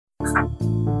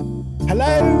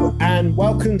Hello and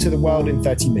welcome to The World in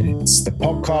 30 Minutes, the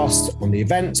podcast on the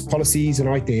events, policies and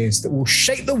ideas that will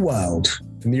shape the world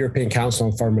from the European Council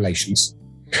on Foreign Relations.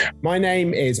 My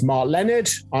name is Mark Leonard.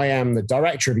 I am the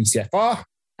director of ECFR.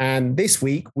 And this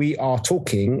week we are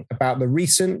talking about the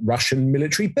recent Russian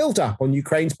military buildup on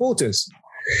Ukraine's borders.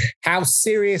 How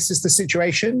serious is the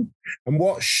situation and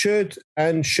what should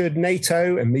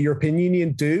NATO and the European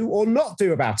Union do or not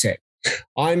do about it?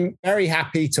 I'm very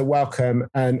happy to welcome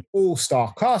an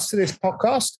all-star cast to this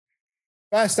podcast.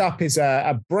 First up is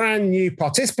a brand new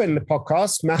participant in the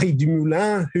podcast, Marie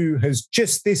Dumoulin, who has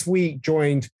just this week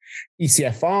joined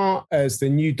ECFR as the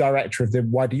new director of the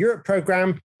Wider Europe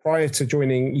programme. Prior to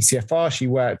joining ECFR, she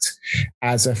worked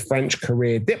as a French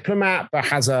career diplomat, but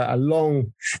has a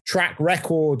long track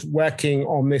record working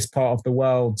on this part of the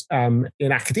world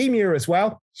in academia as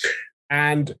well.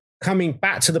 And coming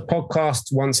back to the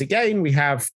podcast once again, we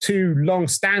have two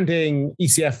long-standing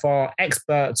ECFR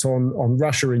experts on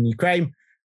Russia and Ukraine.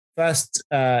 First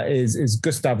is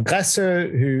Gustav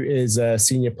Gresser, who is a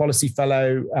senior policy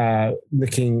fellow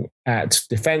looking at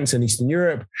defense in Eastern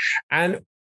Europe. And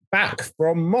back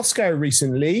from Moscow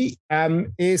recently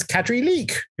is Kadri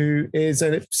Leek, who is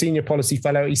a senior policy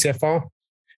fellow at ECFR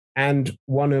and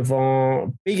one of our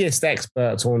biggest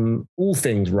experts on all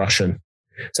things Russian.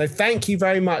 So thank you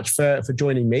very much for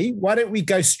joining me. Why don't we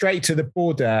go straight to the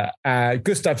border?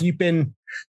 Gustav, you've been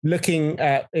looking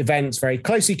at events very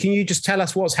closely. Can you just tell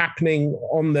us what's happening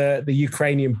on the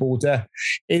Ukrainian border?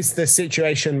 Is the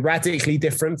situation radically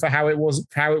different for how it was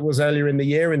earlier in the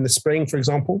year, in the spring, for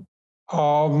example?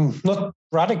 Not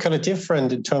radically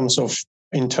different in terms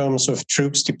of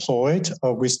troops deployed.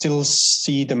 We still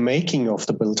see the making of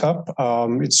the build-up.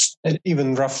 It's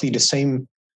even roughly the same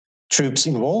troops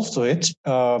involved with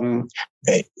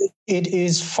it. It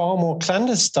is far more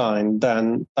clandestine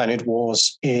than it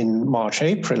was in March,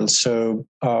 April. So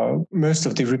most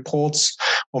of the reports,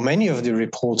 or many of the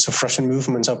reports of Russian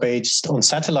movements, are based on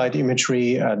satellite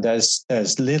imagery. There's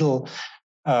little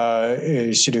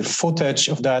sort of footage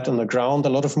of that on the ground. A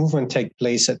lot of movement take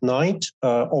place at night,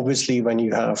 obviously when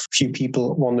you have few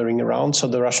people wandering around. So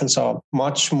the Russians are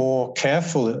much more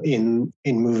careful in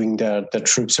moving their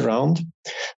troops around.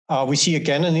 We see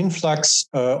again an influx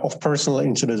of personnel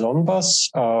into the Donbas.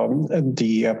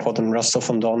 The airport in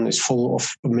Rostov-on-Don is full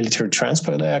of military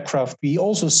transport aircraft. We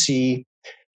also see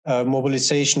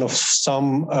mobilization of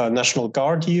some National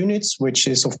Guard units, which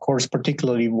is, of course,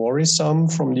 particularly worrisome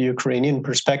from the Ukrainian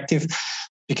perspective,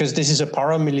 because this is a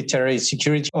paramilitary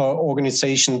security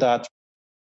organization that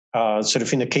sort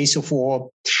of in the case of war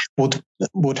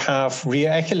would have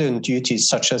rear echelon duties,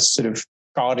 such as sort of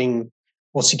guarding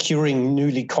or securing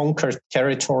newly conquered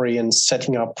territory and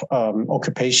setting up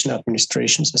occupation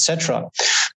administrations, etc.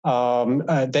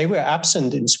 They were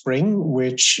absent in spring,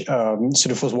 which sort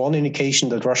of was one indication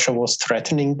that Russia was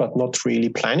threatening but not really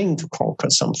planning to conquer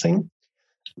something.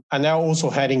 And they're also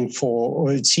heading for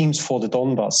the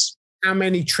Donbas. How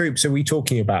many troops are we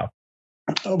talking about?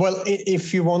 Well,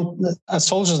 if you want a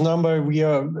soldier's number,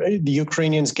 the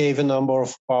Ukrainians gave a number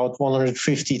of about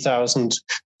 150,000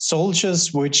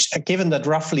 soldiers, which, given that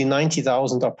roughly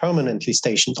 90,000 are permanently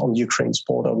stationed on Ukraine's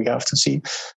border, we have to see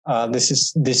this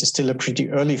is still a pretty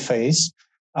early phase.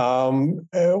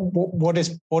 What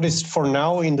is for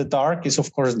now in the dark is,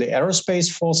 of course, the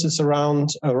aerospace forces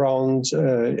around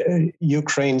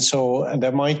Ukraine. So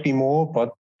there might be more,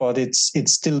 but it's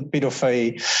still a bit of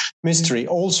a mystery.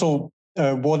 Also,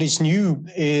 what is new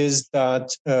is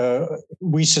that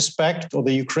we suspect, or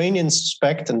the Ukrainians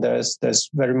suspect, and there's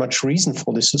very much reason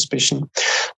for this suspicion,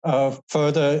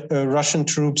 further Russian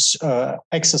troops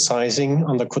exercising,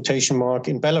 under quotation mark,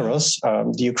 in Belarus.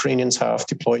 The Ukrainians have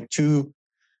deployed two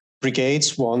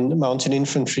brigades, one mountain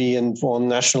infantry and one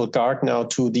National Guard now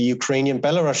to the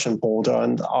Ukrainian-Belarusian border,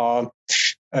 and are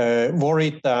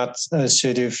worried that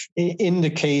sort of in the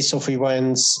case of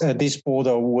events, this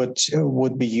border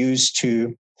would be used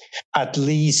to at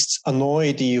least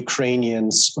annoy the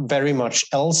Ukrainians very much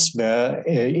elsewhere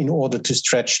in order to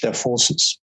stretch their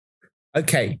forces.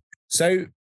 Okay, so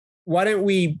why don't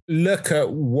we look at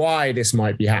why this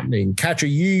might be happening? Kadri,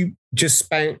 you just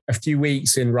spent a few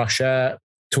weeks in Russia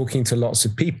talking to lots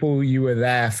of people. You were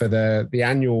there for the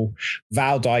annual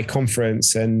Valdai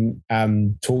conference and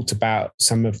talked about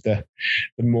some of the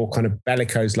more kind of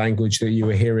bellicose language that you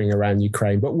were hearing around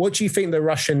Ukraine. But what do you think the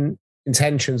Russian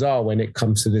intentions are when it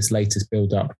comes to this latest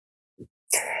build-up?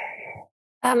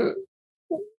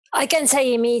 I can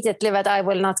say immediately that I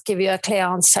will not give you a clear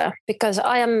answer because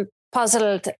I am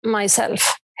puzzled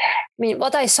myself. I mean,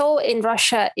 what I saw in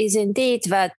Russia is indeed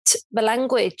that the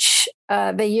language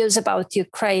the use about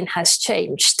Ukraine has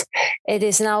changed. It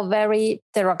is now very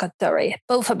derogatory,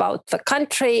 both about the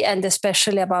country and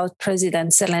especially about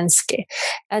President Zelensky.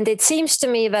 And it seems to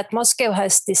me that Moscow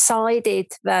has decided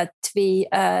that the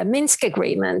Minsk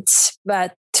agreements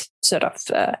that sort of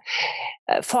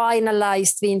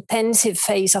finalized the intensive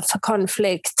phase of the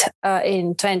conflict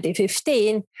in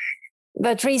 2015,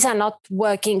 that these are not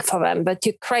working for them, but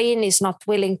Ukraine is not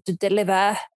willing to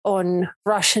deliver on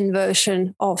Russian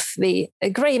version of the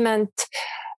agreement.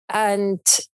 And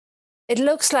it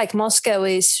looks like Moscow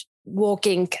is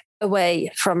walking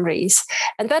away from these.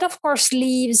 And that, of course,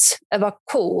 leaves a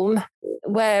vacuum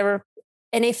where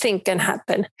anything can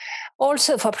happen.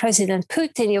 Also, for President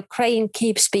Putin, Ukraine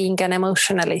keeps being an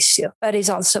emotional issue. That is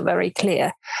also very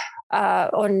clear.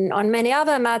 On many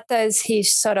other matters,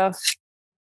 he's sort of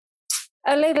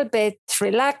a little bit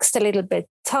relaxed, a little bit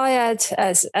tired,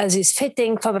 as is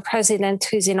fitting for the president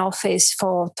who's in office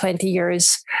for 20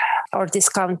 years, or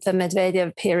discount the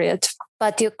Medvedev period.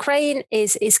 But Ukraine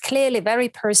is clearly very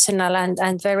personal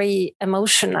and very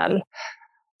emotional.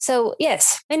 So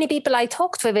yes, many people I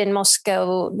talked with in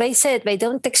Moscow, they said they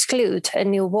don't exclude a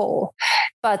new war.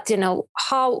 But,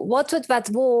 what would that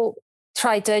war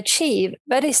try to achieve?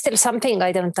 That is still something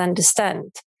I don't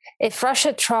understand. If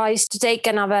Russia tries to take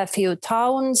another few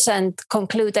towns and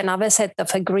conclude another set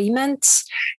of agreements,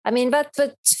 that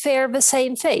would fare the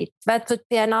same fate. That would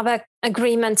be another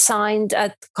agreement signed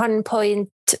at gunpoint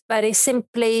that is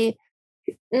simply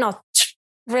not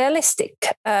realistic.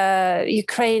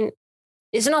 Ukraine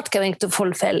is not going to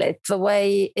fulfill it the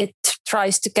way it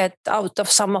tries to get out of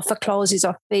some of the clauses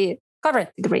of the current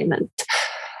agreement.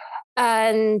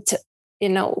 And,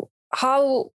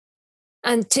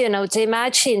 to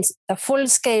imagine a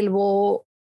full-scale war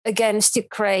against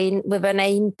Ukraine with an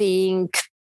aim being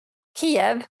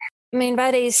Kiev,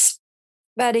 that is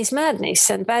madness,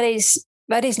 and that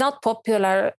is not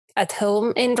popular at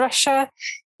home in Russia.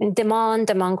 And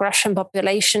demand among Russian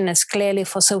population is clearly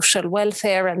for social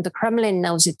welfare, and the Kremlin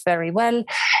knows it very well.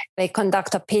 They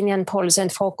conduct opinion polls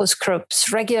and focus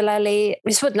groups regularly.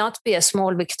 This would not be a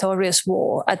small victorious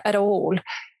war at all.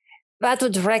 That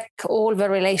would wreck all the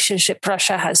relationship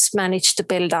Russia has managed to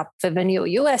build up with the new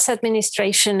US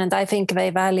administration, and I think they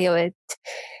value it.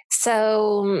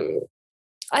 So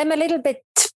I'm a little bit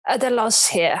at a loss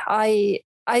here. I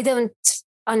don't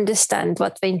understand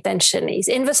what the intention is.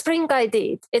 In the spring I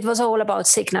did. It was all about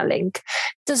signaling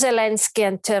to Zelensky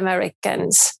and to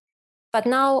Americans. But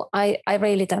now I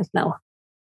really don't know.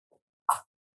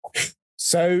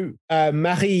 So,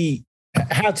 Marie,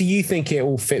 how do you think it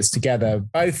all fits together?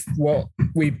 Both what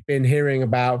we've been hearing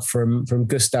about from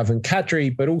Gustav and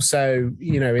Kadri, but also,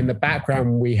 in the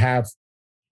background, we have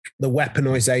the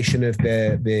weaponization of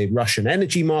the Russian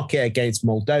energy market against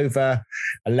Moldova,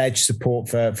 alleged support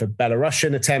for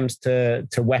Belarusian attempts to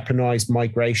weaponize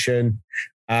migration.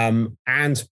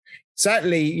 And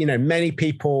certainly, many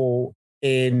people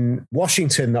in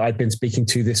Washington that I've been speaking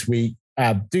to this week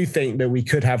do think that we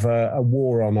could have a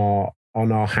war on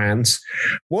our hands.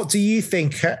 What do you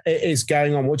think is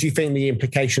going on? What do you think the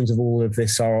implications of all of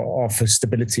this are for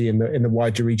stability in the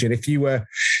wider region? If you were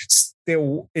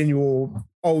still in your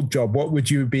old job, what would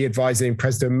you be advising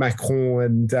President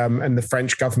Macron and the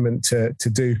French government to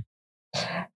do?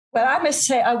 Well, I must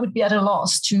say I would be at a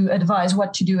loss to advise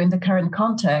what to do in the current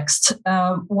context.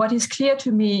 What is clear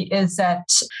to me is that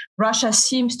Russia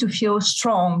seems to feel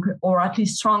strong, or at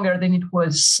least stronger than it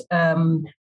was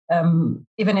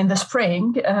even in the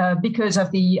spring, because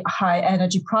of the high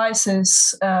energy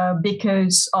prices,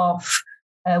 because of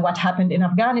what happened in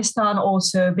Afghanistan,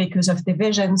 also because of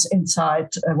divisions inside,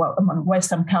 among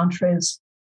Western countries.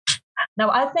 Now,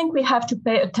 I think we have to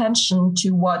pay attention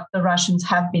to what the Russians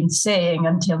have been saying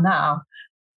until now.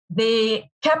 They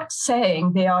kept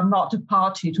saying they are not a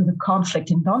party to the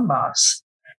conflict in Donbass.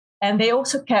 And they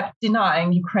also kept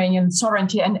denying Ukrainian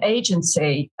sovereignty and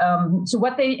agency. So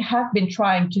what they have been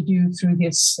trying to do through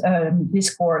this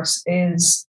discourse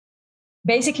is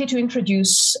basically to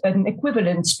introduce an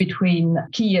equivalence between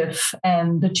Kiev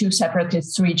and the two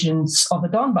separatist regions of the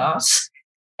Donbass,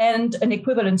 and an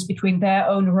equivalence between their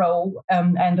own role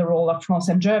and the role of France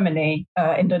and Germany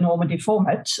in the Normandy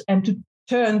format, and to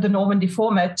turn the Normandy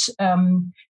format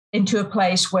into a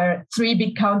place where three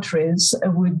big countries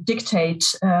would dictate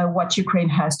what Ukraine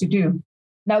has to do.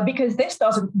 Now, because this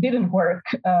didn't work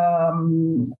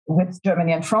with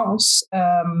Germany and France,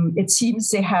 it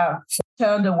seems they have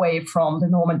turned away from the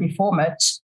Normandy format.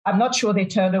 I'm not sure they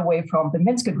turned away from the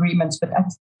Minsk agreements, but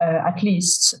at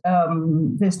least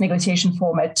this negotiation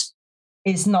format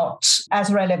is not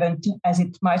as relevant as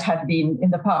it might have been in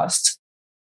the past.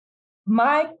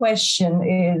 My question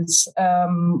is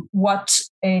what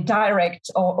a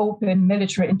direct or open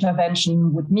military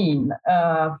intervention would mean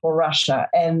for Russia.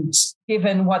 And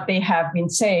given what they have been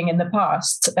saying in the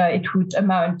past, it would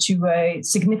amount to a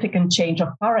significant change of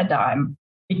paradigm,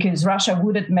 because Russia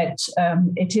would admit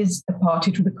it is a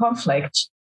party to the conflict.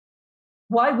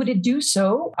 Why would it do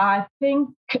so? I think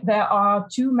there are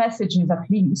two messages at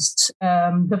least.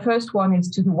 The first one is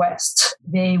to the West.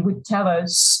 They would tell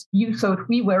us, you thought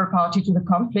we were a party to the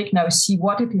conflict, now see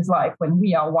what it is like when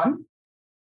we are one.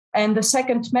 And the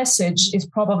second message is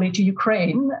probably to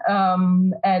Ukraine,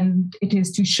 and it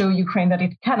is to show Ukraine that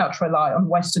it cannot rely on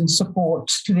Western support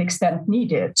to the extent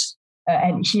needed.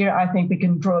 And here I think we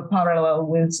can draw a parallel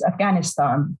with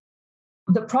Afghanistan.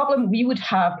 The problem we would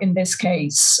have in this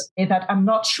case is that I'm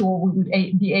not sure we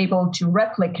would be able to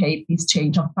replicate this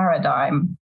change of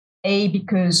paradigm. A,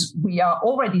 because we are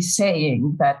already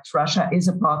saying that Russia is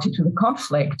a party to the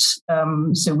conflict.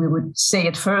 So we would say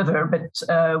it further, but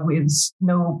with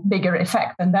no bigger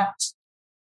effect than that.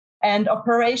 And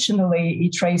operationally,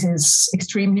 it raises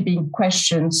extremely big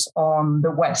questions on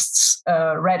the West's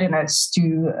readiness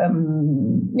to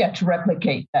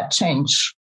replicate that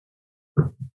change.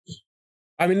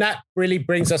 I mean, that really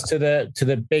brings us to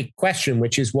the big question,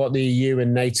 which is what the EU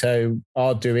and NATO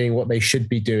are doing, what they should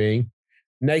be doing.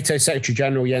 NATO Secretary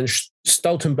General Jens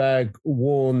Stoltenberg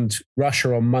warned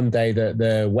Russia on Monday that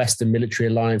the Western military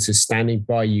alliance is standing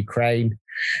by Ukraine.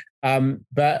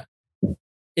 But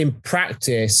in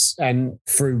practice and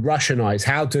through Russian eyes,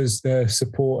 how does the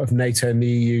support of NATO and the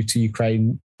EU to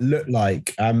Ukraine look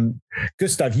like?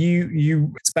 Gustav,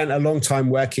 you spent a long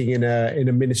time working in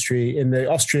a ministry, in the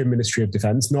Austrian Ministry of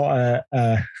Defense, not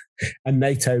a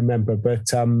NATO member,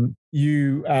 but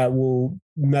you will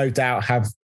no doubt have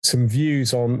some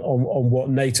views on what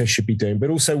NATO should be doing,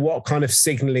 but also what kind of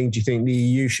signaling do you think the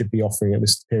EU should be offering at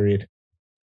this period?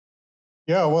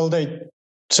 Yeah, well, they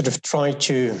sort of try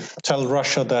to tell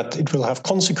Russia that it will have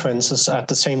consequences, at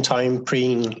the same time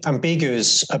being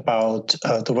ambiguous about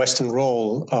the Western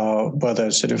role, whether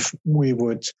sort of we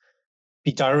would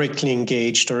be directly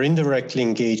engaged or indirectly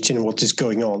engaged in what is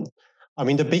going on. I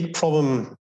mean, the big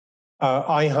problem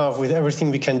I have with everything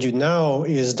we can do now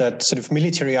is that sort of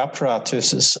military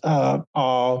apparatuses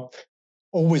are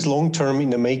always long-term in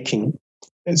the making.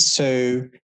 And so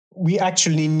we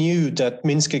actually knew that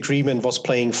Minsk agreement was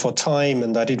playing for time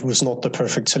and that it was not the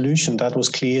perfect solution. That was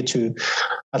clear to,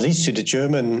 at least to the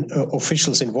German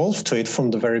officials involved to it from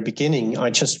the very beginning.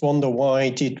 I just wonder, why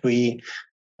did we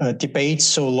debate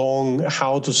so long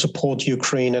how to support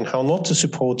Ukraine and how not to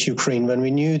support Ukraine when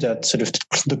we knew that sort of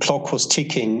the clock was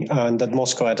ticking and that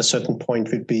Moscow at a certain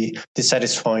point would be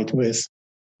dissatisfied with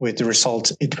the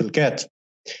result it will get.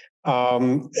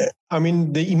 I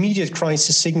mean, the immediate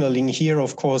crisis signaling here,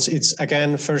 of course, it's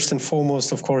again, first and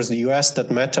foremost, of course, the US that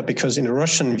matter, because in a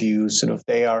Russian view, sort of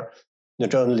they are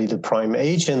not only the prime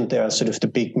agent, they are sort of the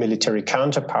big military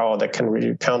counterpower that can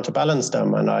really counterbalance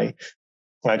them. And I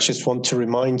just want to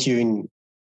remind you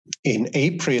in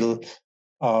April,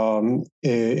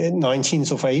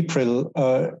 19th of April,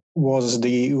 was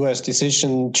the US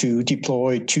decision to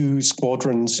deploy 2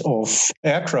 squadrons of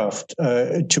aircraft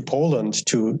to Poland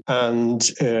and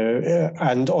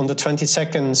on the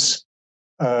 22nd,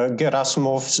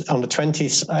 Gerasimov, on the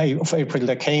 20th of April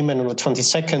they came, and on the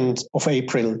 22nd of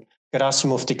April,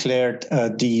 Gerasimov declared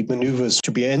the maneuvers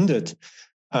to be ended.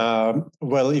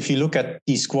 Well, if you look at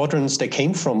these squadrons they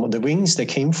came from, the wings they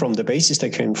came from, the bases they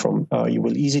came from, you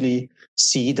will easily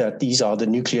see that these are the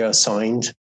nuclear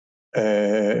assigned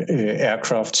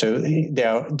aircraft. So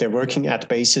they're working at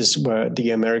bases where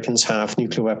the Americans have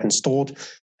nuclear weapons stored,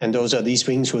 and those are these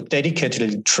wings who are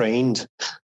dedicatedly trained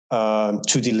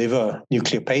to deliver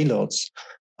nuclear payloads.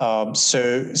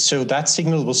 So that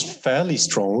signal was fairly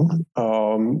strong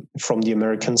from the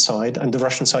American side, and the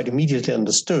Russian side immediately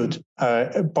understood.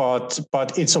 But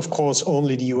it's of course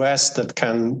only the US that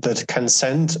can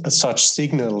send such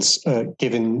signals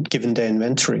given their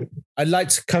inventory. I'd like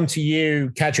to come to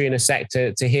you, Kadri, in a sec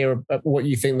to hear what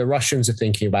you think the Russians are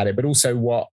thinking about it, but also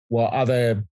what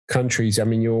other countries. I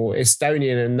mean, you're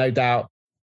Estonian, and no doubt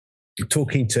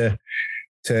talking to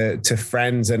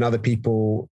friends and other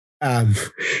people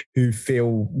who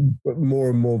feel more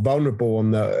and more vulnerable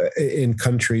in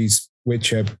countries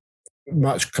which are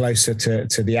much closer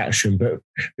to the action. But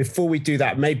before we do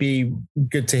that, maybe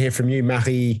good to hear from you,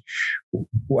 Marie,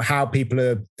 how people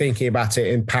are thinking about it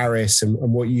in Paris and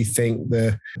what you think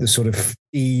the sort of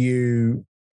EU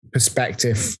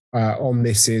perspective on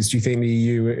this is. Do you think the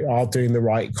EU are doing the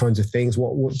right kinds of things?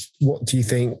 What do you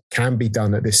think can be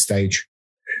done at this stage?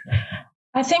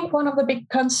 I think one of the big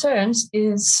concerns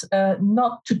is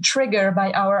not to trigger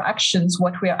by our actions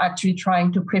what we are actually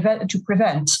trying to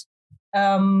prevent.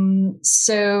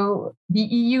 So the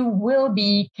EU will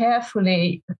be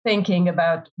carefully thinking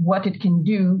about what it can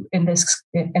do in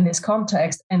this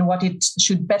context and what it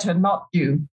should better not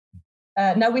do.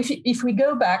 Now, if we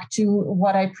go back to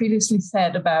what I previously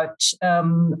said about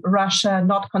Russia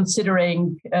not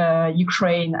considering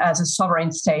Ukraine as a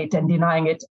sovereign state and denying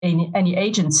it any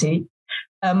agency,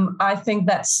 I think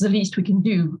that's the least we can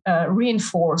do,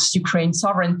 reinforce Ukraine's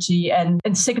sovereignty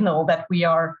and signal that we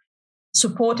are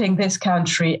supporting this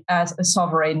country as a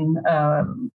sovereign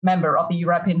member of the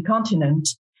European continent.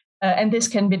 And this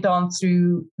can be done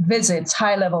through visits,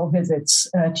 high-level visits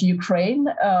to Ukraine.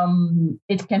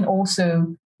 It can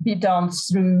also be done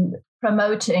through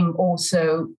promoting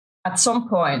also, at some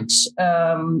point,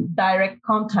 direct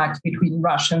contact between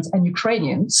Russians and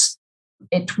Ukrainians.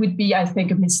 It would be, I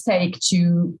think, a mistake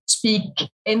to speak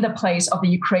in the place of the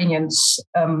Ukrainians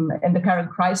in the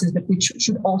current crisis, but which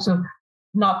should also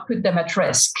not put them at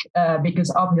risk,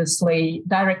 because obviously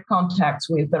direct contacts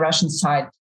with the Russian side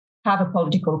have a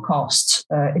political cost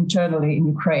internally in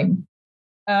Ukraine.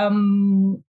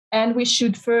 And we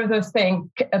should further think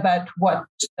about what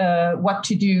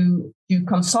to do to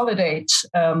consolidate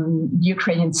the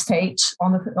Ukrainian state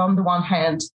on the one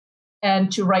hand,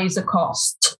 and to raise the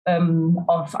cost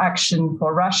of action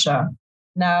for Russia.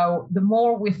 Now, the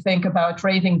more we think about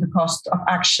raising the cost of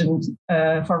action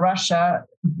for Russia,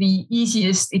 the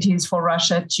easiest it is for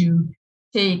Russia to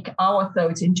take our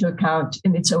thoughts into account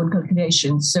in its own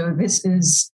calculations. So this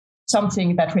is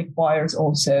something that requires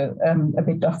also a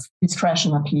bit of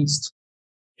discretion, at least.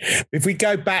 If we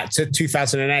go back to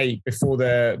 2008, before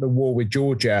the war with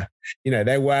Georgia,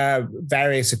 there were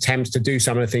various attempts to do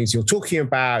some of the things you're talking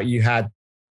about. You had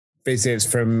visits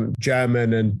from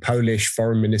German and Polish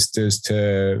foreign ministers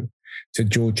to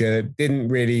Georgia. It didn't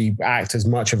really act as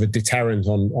much of a deterrent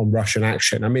on Russian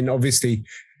action. I mean, obviously,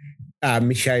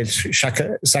 Mikhail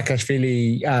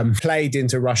Saakashvili played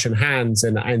into Russian hands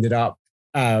and ended up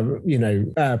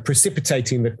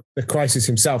precipitating the crisis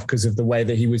himself because of the way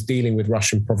that he was dealing with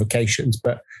Russian provocations.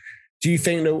 But do you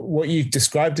think that what you've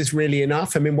described is really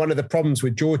enough? I mean, one of the problems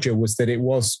with Georgia was that it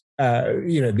was,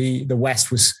 the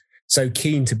West was so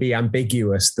keen to be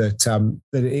ambiguous that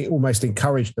it almost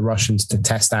encouraged the Russians to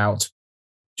test out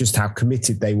just how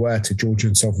committed they were to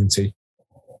Georgian sovereignty.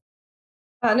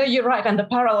 No, you're right, and the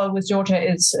parallel with Georgia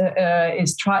is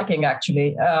striking,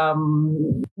 actually.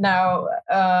 Now,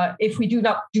 if we do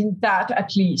not do that,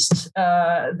 at least,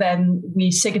 then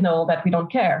we signal that we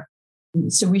don't care.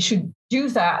 So we should do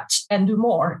that and do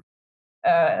more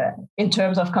in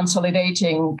terms of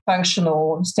consolidating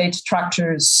functional state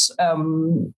structures,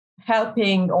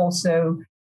 helping also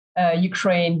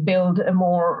Ukraine build a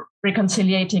more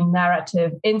reconciliating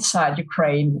narrative inside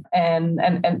Ukraine, and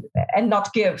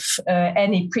not give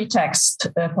any pretext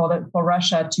for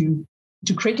Russia to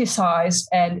criticize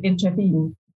and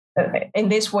intervene. In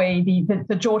this way,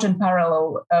 the Georgian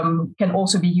parallel can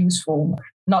also be useful,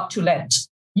 not to let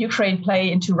Ukraine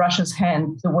play into Russia's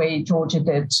hand the way Georgia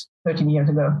did 13 years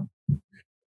ago.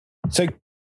 So,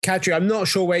 Kadri, I'm not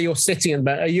sure where you're sitting,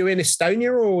 but are you in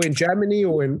Estonia or in Germany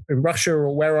or in Russia,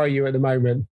 or where are you at the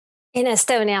moment? In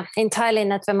Estonia, in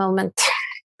Tallinn at the moment.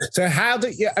 So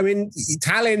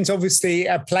Tallinn's obviously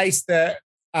a place that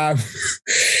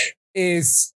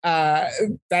is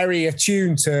very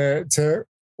attuned to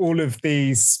all of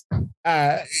these,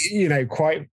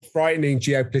 quite frightening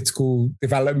geopolitical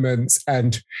developments,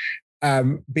 and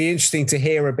be interesting to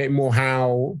hear a bit more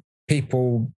how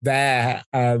people there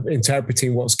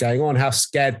interpreting what's going on, how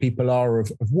scared people are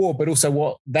of war, but also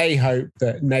what they hope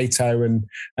that NATO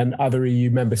and other EU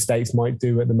member states might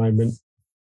do at the moment.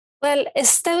 Well,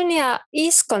 Estonia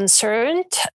is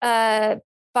concerned,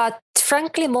 but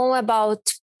frankly more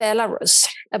about Belarus,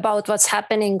 about what's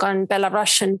happening on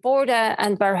Belarusian border,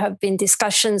 and there have been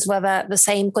discussions whether the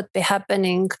same could be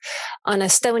happening on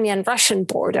Estonian-Russian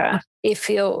border. If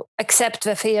you accept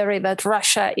the theory that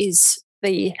Russia is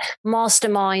the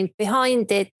mastermind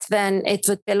behind it, then it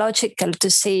would be logical to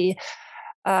see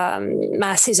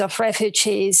masses of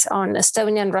refugees on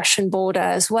Estonian-Russian border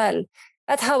as well.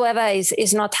 That, however,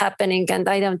 is not happening, and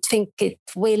I don't think it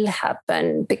will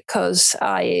happen, because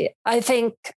I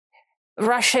think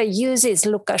Russia uses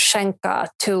Lukashenko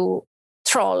to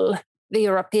troll the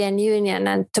European Union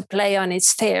and to play on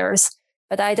its fears,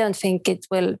 but I don't think it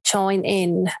will join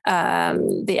in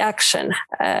the action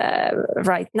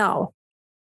right now.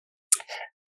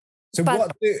 So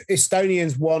what do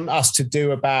Estonians want us to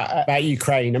do about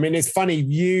Ukraine? I mean, it's funny,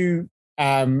 you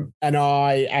and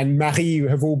I and Marie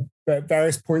have all at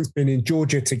various points been in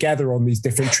Georgia together on these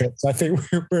different trips. I think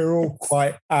we're all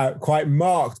quite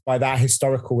marked by that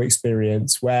historical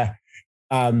experience where,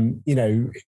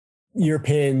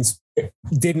 Europeans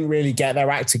didn't really get their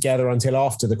act together until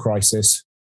after the crisis.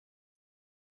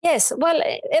 Yes, well,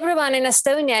 everyone in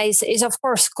Estonia is of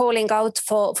course calling out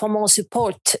for more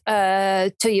support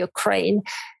to Ukraine,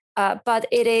 but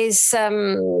it is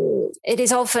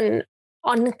often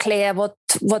unclear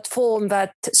what form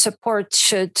that support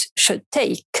should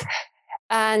take.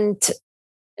 And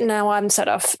now I'm sort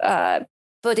of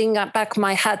putting back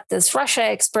my hat as Russia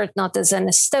expert, not as an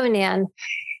Estonian.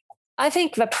 I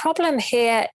think the problem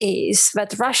here is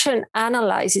that Russian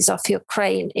analysis of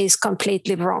Ukraine is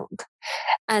completely wrong.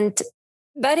 And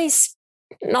that is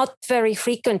not very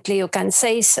frequently you can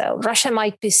say so. Russia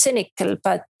might be cynical,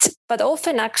 but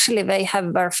often actually they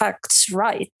have their facts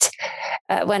right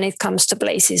when it comes to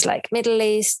places like Middle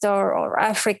East or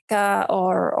Africa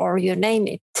or you name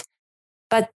it.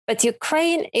 But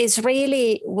Ukraine is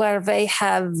really where they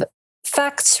have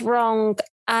facts wrong,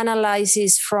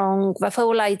 analysis wrong, the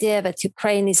whole idea that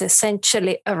Ukraine is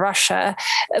essentially a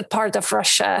part of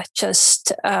Russia,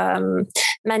 just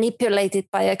manipulated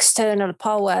by external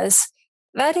powers.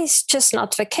 That is just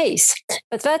not the case.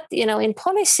 But that, in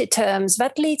policy terms,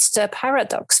 that leads to a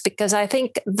paradox, because I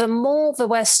think the more the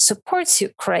West supports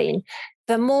Ukraine,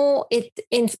 the more it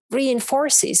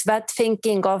reinforces that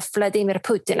thinking of Vladimir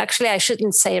Putin. Actually, I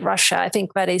shouldn't say Russia. I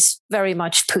think that is very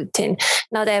much Putin.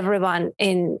 Not everyone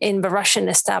in the Russian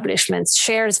establishment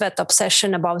shares that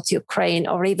obsession about Ukraine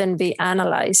or even the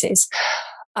analysis.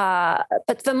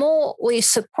 But the more we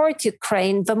support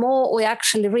Ukraine, the more we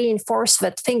actually reinforce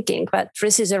that thinking that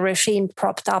this is a regime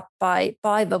propped up by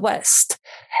the West.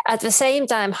 At the same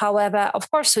time, however,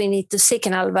 of course, we need to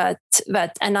signal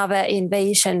that another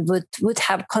invasion would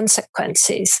have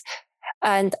consequences.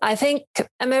 And I think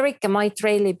America might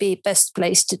really be best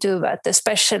placed to do that,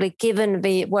 especially given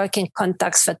the working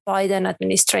contacts that Biden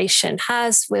administration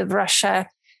has with Russia.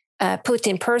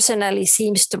 Putin personally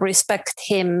seems to respect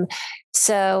him.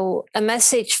 So a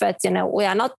message that, we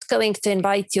are not going to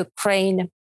invite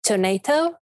Ukraine to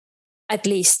NATO, at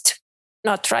least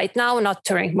not right now, not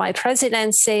during my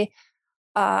presidency.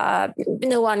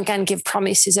 No one can give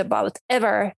promises about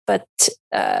ever, but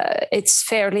it's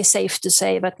fairly safe to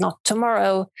say that not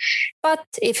tomorrow. But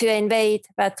if you invade,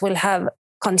 that will have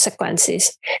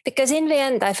consequences. Because in the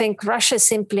end, I think Russia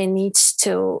simply needs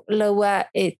to lower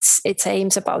its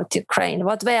aims about Ukraine.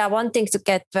 What they are wanting to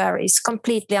get there is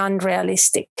completely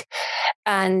unrealistic.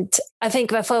 And I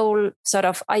think the whole sort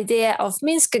of idea of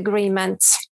Minsk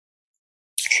agreements,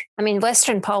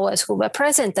 Western powers who were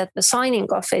present at the signing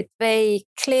of it, they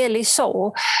clearly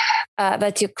saw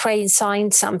that Ukraine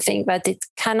signed something that it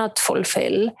cannot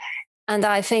fulfill. And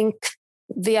I think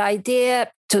the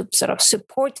idea to sort of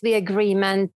support the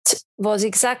agreement was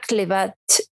exactly that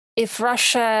if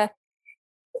Russia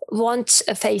wants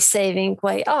a face-saving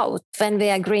way out, then the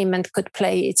agreement could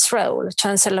play its role.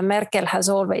 Chancellor Merkel has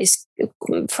always,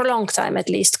 for a long time at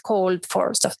least, called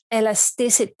for sort of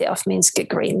elasticity of Minsk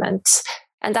agreements.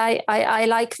 And I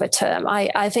like the term.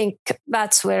 I think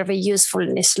that's where the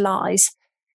usefulness lies.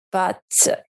 But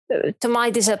to my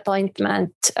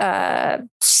disappointment,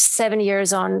 7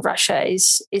 years on, Russia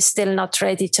is still not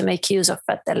ready to make use of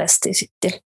that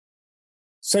elasticity.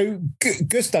 So,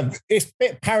 Gustav, it's a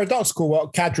bit paradoxical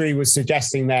what Kadri was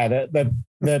suggesting there, that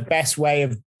the best way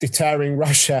of deterring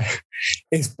Russia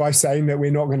is by saying that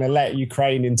we're not going to let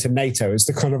Ukraine into NATO. It's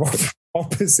the kind of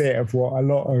opposite of what a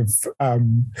lot of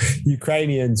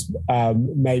Ukrainians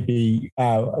maybe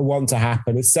want to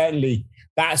happen. It's certainly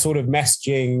that sort of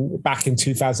messaging back in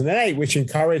 2008, which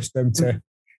encouraged them to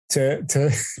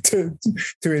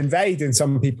invade in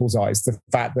some people's eyes. The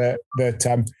fact that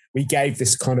we gave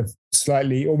this kind of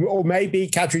slightly, or maybe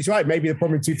Kadri's right, maybe the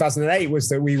problem in 2008 was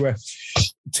that we were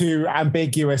too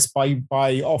ambiguous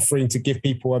by offering to give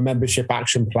people a membership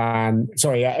action plan.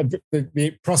 Sorry,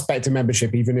 the prospect of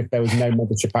membership, even if there was no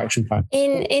membership action plan.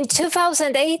 In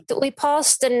 2008, we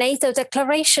passed the NATO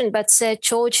declaration that said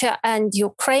Georgia and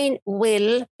Ukraine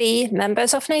will be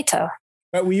members of NATO.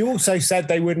 But we also said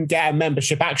they wouldn't get a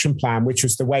membership action plan, which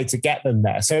was the way to get them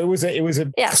there. So it was a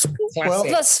yeah. Sort of Well,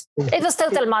 it was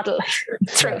total muddle.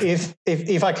 True.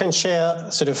 If I can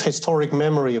share sort of historic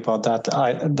memory about that,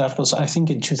 that was, I think,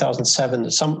 in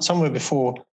 2007, somewhere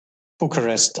before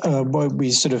Bucharest, where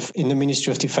we sort of in the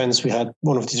Ministry of Defense we had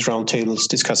one of these roundtables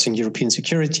discussing European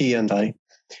security, and I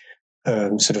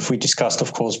we discussed,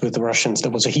 of course, with the Russians,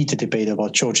 there was a heated debate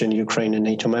about Georgia and Ukraine and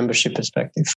NATO membership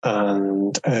perspective.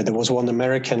 And there was one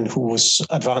American who was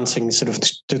advancing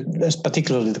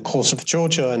particularly the cause of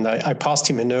Georgia. And I passed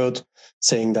him a note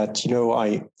saying that,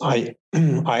 I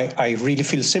really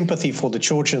feel sympathy for the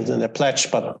Georgians and their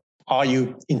pledge, but are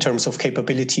you, in terms of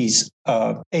capabilities,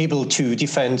 able to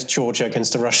defend Georgia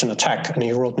against the Russian attack? And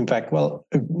he wrote me back, well,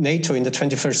 NATO in the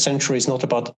 21st century is not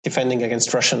about defending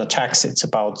against Russian attacks. It's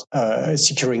about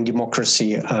securing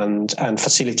democracy and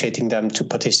facilitating them to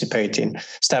participate in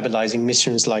stabilizing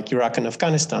missions like Iraq and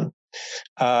Afghanistan.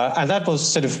 And that was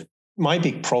sort of my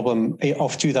big problem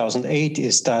of 2008,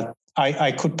 is that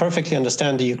I could perfectly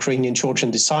understand the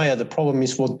Ukrainian-Georgian desire. The problem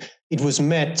is what it was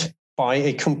met by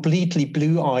a completely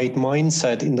blue-eyed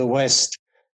mindset in the West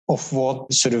of what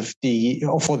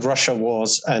Russia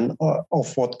was and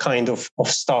of what kind of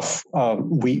stuff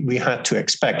we had to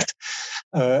expect,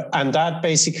 and that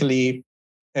basically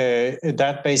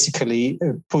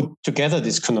put together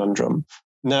this conundrum.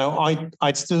 Now,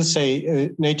 I'd still say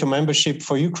NATO membership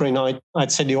for Ukraine.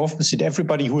 I'd say the opposite.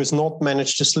 Everybody who has not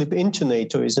managed to slip into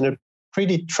NATO is in a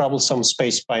pretty troublesome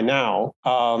space by now.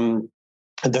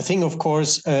 The thing, of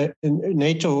course,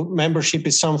 NATO membership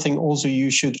is something also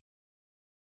you should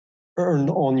earn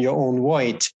on your own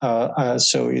weight.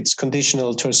 So it's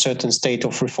conditional to a certain state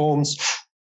of reforms.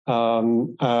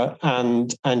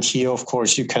 And here, of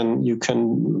course, you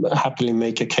can happily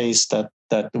make a case that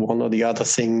one or the other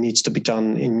thing needs to be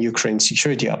done in Ukraine's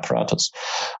security apparatus.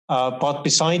 But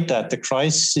beside that, the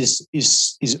crisis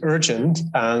is urgent.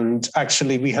 And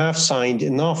actually, we have signed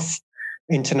enough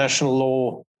international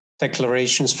law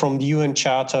declarations from the UN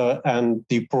Charter and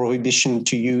the prohibition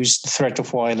to use the threat of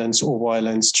violence or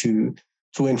violence to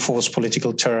enforce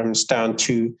political terms down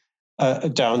to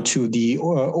the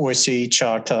OSCE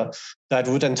Charter that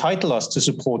would entitle us to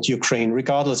support Ukraine,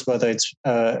 regardless whether it's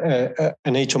a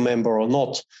NATO member or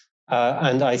not.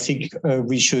 And I think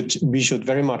we should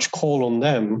very much call on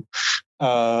them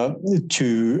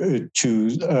to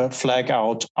flag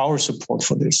out our support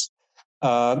for this.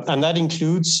 And that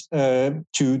includes to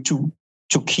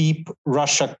keep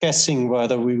Russia guessing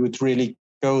whether we would really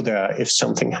go there if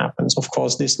something happens. Of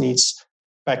course, this needs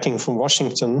backing from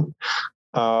Washington,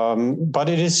 but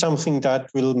it is something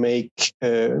that will make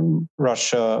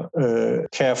Russia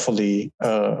carefully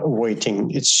weighting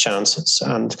its chances.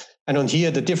 And on here,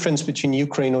 the difference between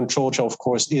Ukraine and Georgia, of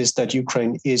course, is that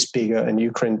Ukraine is bigger, and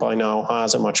Ukraine by now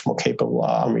has a much more capable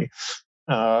army.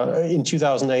 In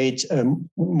 2008,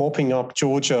 mopping up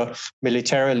Georgia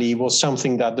militarily was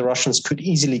something that the Russians could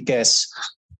easily guess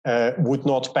would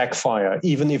not backfire,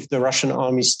 even if the Russian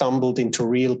army stumbled into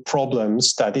real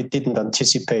problems that it didn't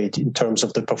anticipate in terms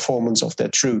of the performance of their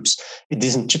troops. It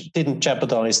didn't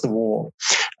jeopardize the war.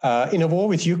 In a war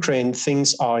with Ukraine,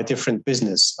 things are a different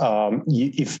business.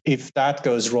 If that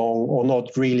goes wrong or not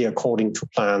really according to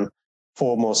plan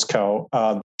for Moscow,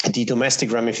 the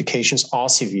domestic ramifications are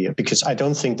severe, because I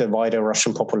don't think the wider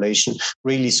Russian population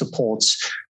really supports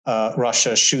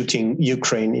Russia shooting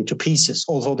Ukraine into pieces,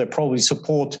 although they probably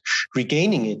support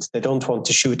regaining it. They don't want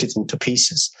to shoot it into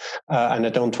pieces, and they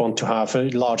don't want to have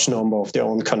a large number of their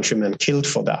own countrymen killed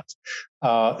for that.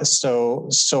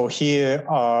 So here,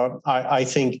 I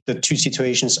think the two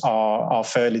situations are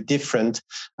fairly different,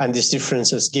 and these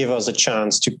differences give us a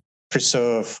chance to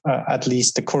preserve at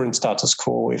least the current status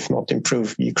quo, if not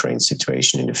improve Ukraine's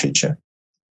situation in the future.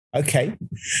 Okay.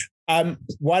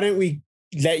 Why don't we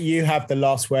let you have the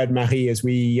last word, Marie, as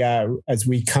we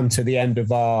come to the end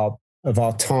of our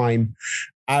time.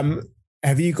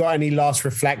 Have you got any last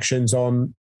reflections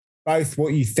on both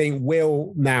what you think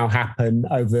will now happen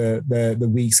over the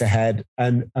weeks ahead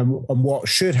and what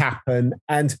should happen?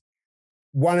 And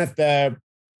one of the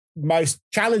most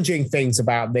challenging things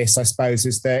about this, I suppose,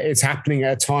 is that it's happening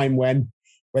at a time when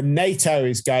NATO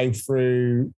is going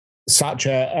through such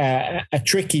a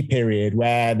tricky period,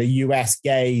 where the US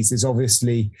gaze is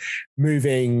obviously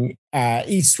moving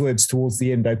eastwards towards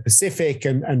the Indo-Pacific,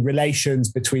 and relations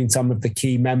between some of the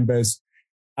key members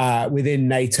within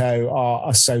NATO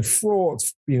are so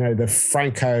fraught. The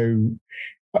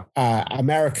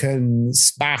Franco-American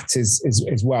spat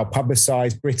is well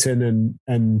publicized. Britain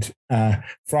and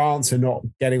France are not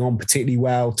getting on particularly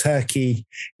well. Turkey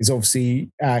is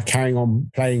obviously carrying on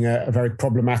playing a very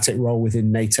problematic role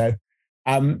within NATO.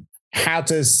 How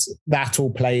does that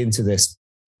all play into this?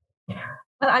 Well,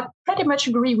 I pretty much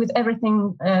agree with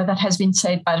everything that has been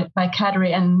said by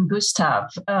Kadri and Gustav.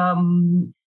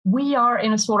 we are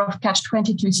in a sort of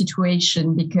catch-22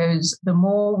 situation, because the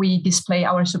more we display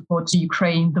our support to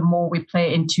Ukraine, the more we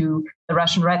play into the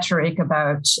Russian rhetoric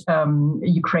about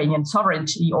Ukrainian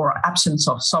sovereignty or absence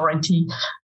of sovereignty.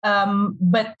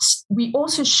 But we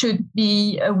also should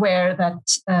be aware that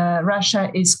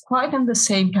Russia is quite in the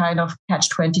same kind of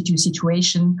catch-22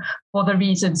 situation for the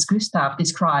reasons Gustav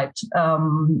described.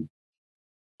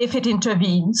 If it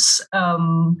intervenes,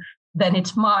 then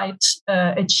it might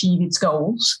achieve its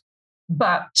goals,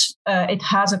 but it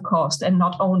has a cost, and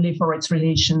not only for its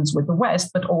relations with the West,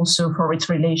 but also for its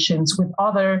relations with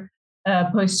other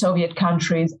post-Soviet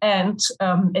countries and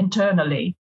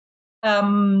internally.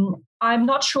 I'm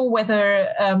not sure whether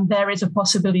there is a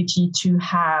possibility to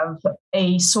have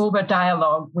a sober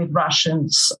dialogue with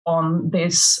Russians on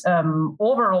this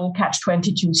overall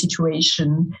catch-22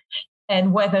 situation,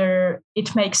 and whether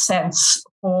it makes sense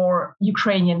for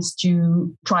Ukrainians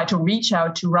to try to reach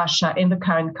out to Russia in the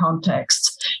current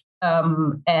context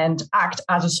and act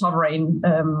as a sovereign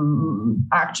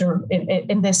actor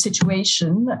in this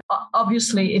situation.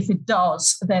 Obviously, if it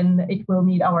does, then it will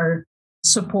need our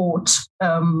support,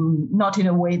 not in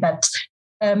a way that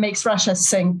makes Russia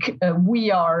think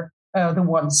we are the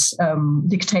ones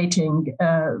dictating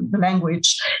the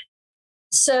language.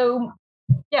 So,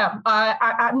 yeah,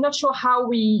 I'm not sure how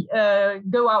we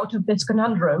go out of this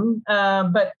conundrum,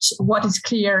 but what is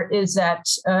clear is that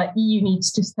EU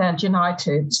needs to stand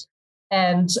united,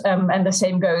 and the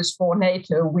same goes for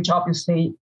NATO, which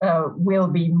obviously will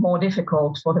be more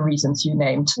difficult for the reasons you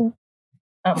named.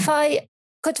 If I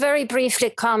could very briefly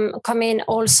come in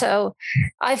also,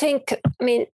 I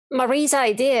mean, Marie's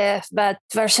idea that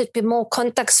there should be more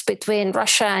contacts between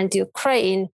Russia and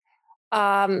Ukraine,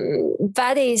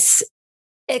 that is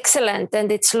excellent,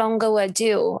 and it's long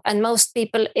overdue. And most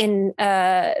people in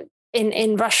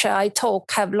Russia I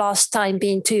talk have last time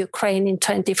been to Ukraine in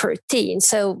 2013,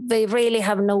 so they really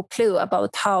have no clue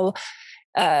about how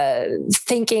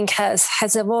thinking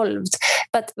has evolved.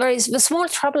 But the small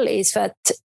trouble is that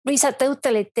these are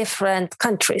totally different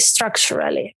countries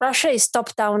structurally. Russia is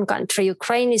top-down country.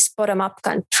 Ukraine is bottom-up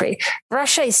country.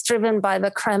 Russia is driven by the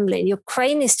Kremlin.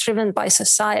 Ukraine is driven by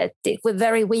society with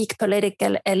very weak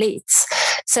political elites.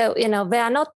 So, they are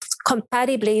not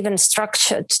compatibly even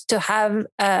structured to have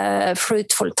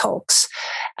fruitful talks.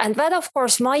 And that, of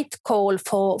course, might call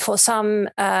for some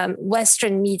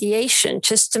Western mediation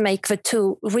just to make the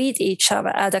two read each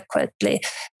other adequately.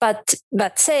 But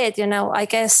that said, I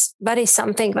guess that is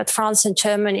something that France and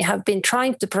Germany have been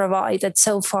trying to provide, and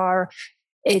so far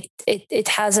it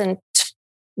hasn't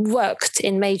worked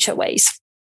in major ways.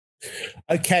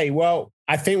 Okay, well,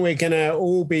 I think we're going to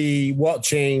all be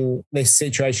watching this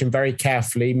situation very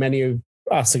carefully. Many of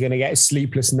us are going to get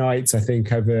sleepless nights, I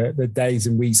think, over the days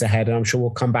and weeks ahead. And I'm sure we'll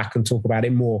come back and talk about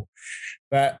it more.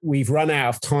 But we've run out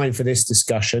of time for this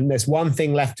discussion. There's one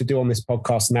thing left to do on this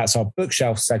podcast, and that's our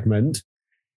bookshelf segment.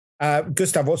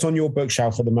 Gustav, what's on your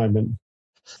bookshelf at the moment?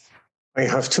 I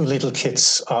have two little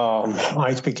kids.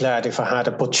 I'd be glad if I had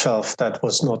a bookshelf that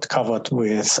was not covered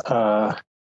with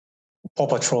Paw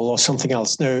Patrol or something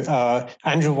else. No,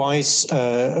 Andrew Weiss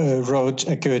wrote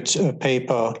a good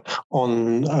paper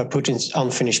on Putin's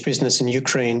unfinished business in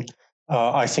Ukraine.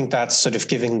 I think that's sort of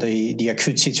giving the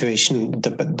acute situation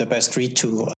the best read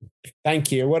to.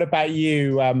 Thank you. What about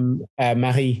you,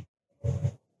 Marie?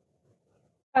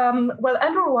 Well,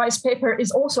 Andrew Weiss' paper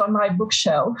is also on my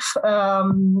bookshelf.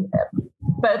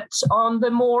 But on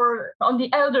the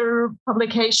elder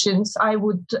publications, I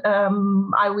would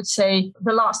say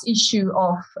the last issue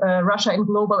of Russia in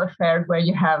Global Affairs, where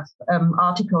you have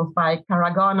articles by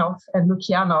Karaganov and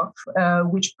Lukyanov,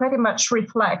 which pretty much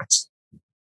reflect,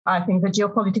 I think, the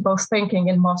geopolitical thinking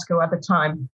in Moscow at the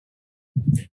time.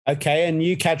 Okay, and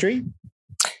you, Kadri?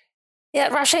 Yeah,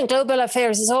 Russia in Global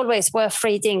Affairs is always worth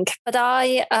reading, but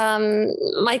I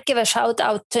might give a shout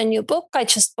out to a new book I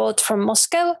just bought from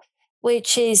Moscow,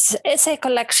 which is essay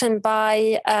collection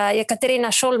by Ekaterina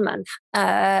Shulman,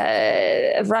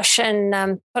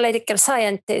 Russian political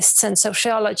scientists and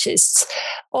sociologists.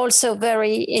 Also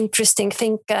very interesting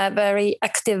thinker, very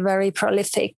active, very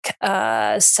prolific.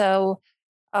 So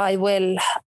I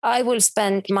will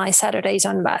spend my Saturdays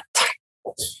on that.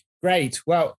 Great.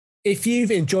 Well, if you've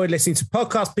enjoyed listening to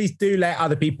podcasts, please do let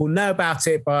other people know about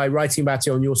it by writing about it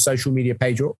on your social media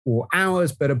page or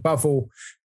ours. But above all,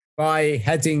 by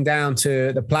heading down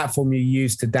to the platform you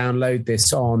use to download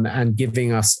this on and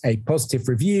giving us a positive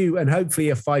review and hopefully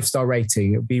a 5-star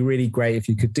rating. It would be really great if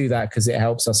you could do that because it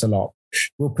helps us a lot.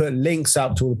 We'll put links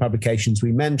up to all the publications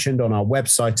we mentioned on our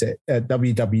website at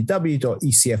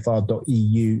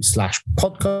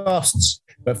www.ecfr.eu/podcasts.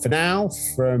 But for now,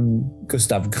 from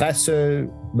Gustave Gresse,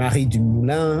 Marie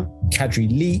Dumoulin, Kadri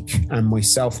Leek, and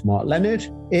myself, Mark Leonard,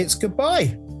 it's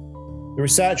goodbye. The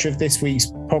researcher of this week's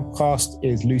podcast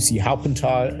is Lucy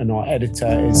Halpentine, and our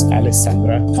editor is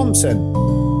Alessandra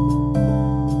Thompson.